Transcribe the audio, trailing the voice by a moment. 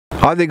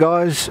Hi there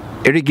guys,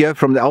 Eric here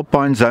from the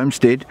Alpines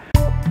Homestead.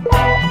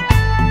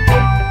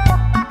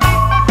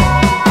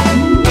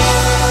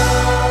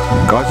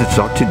 Guys, it's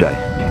hot today.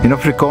 In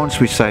Afrikaans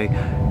we say,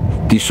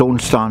 die son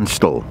staan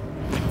stil.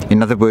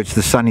 In other words,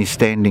 the sun is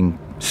standing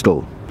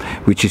still,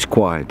 which is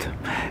quiet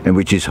and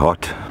which is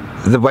hot.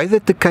 The way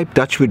that the Cape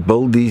Dutch would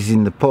build these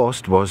in the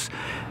past was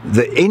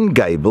the end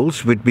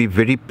gables would be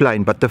very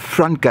plain, but the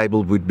front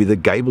gable would be the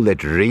gable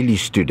that really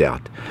stood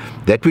out.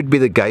 That would be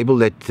the gable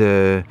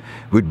that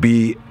would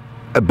be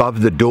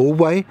above the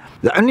doorway.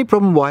 The only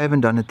problem why I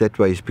haven't done it that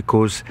way is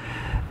because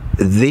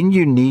then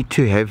you need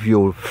to have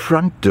your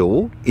front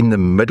door in the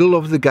middle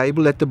of the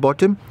gable at the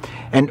bottom,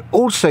 and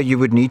also you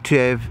would need to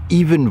have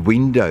even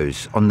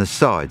windows on the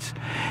sides,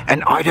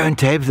 and I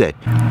don't have that.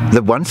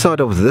 The one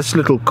side of this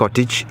little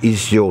cottage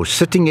is your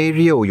sitting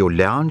area or your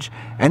lounge,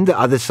 and the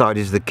other side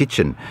is the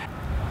kitchen.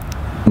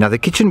 Now the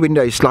kitchen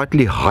window is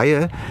slightly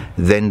higher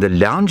than the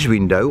lounge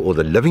window or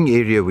the living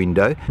area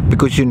window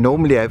because you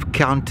normally have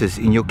counters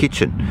in your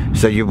kitchen.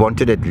 So you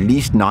want it at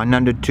least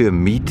 900 to a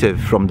meter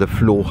from the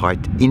floor height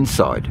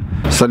inside.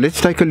 So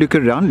let's take a look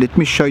around. Let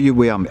me show you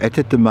where I'm at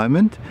the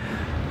moment.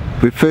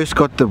 We've first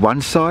got the one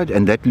side,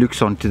 and that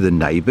looks onto the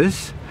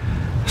neighbors.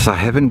 So I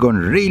haven't gone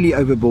really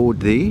overboard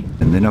there.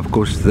 And then of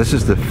course this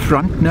is the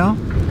front now.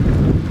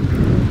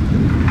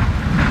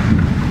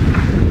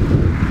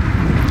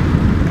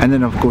 And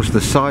then of course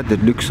the side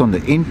that looks on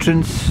the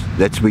entrance,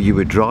 that's where you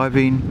were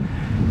driving.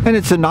 And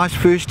it's a nice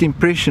first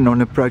impression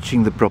on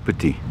approaching the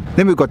property.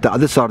 Then we've got the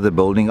other side of the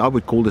building. I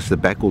would call this the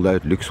back, although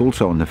it looks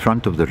also on the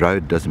front of the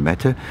road, doesn't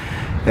matter.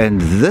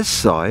 And this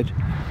side,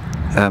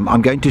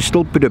 I'm going to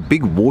still put a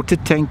big water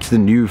tank, the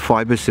new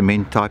fiber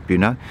cement type, you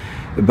know.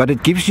 But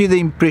it gives you the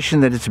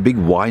impression that it's a big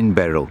wine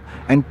barrel.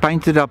 And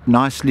painted up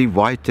nicely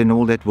white and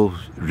all that will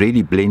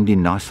really blend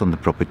in nice on the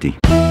property.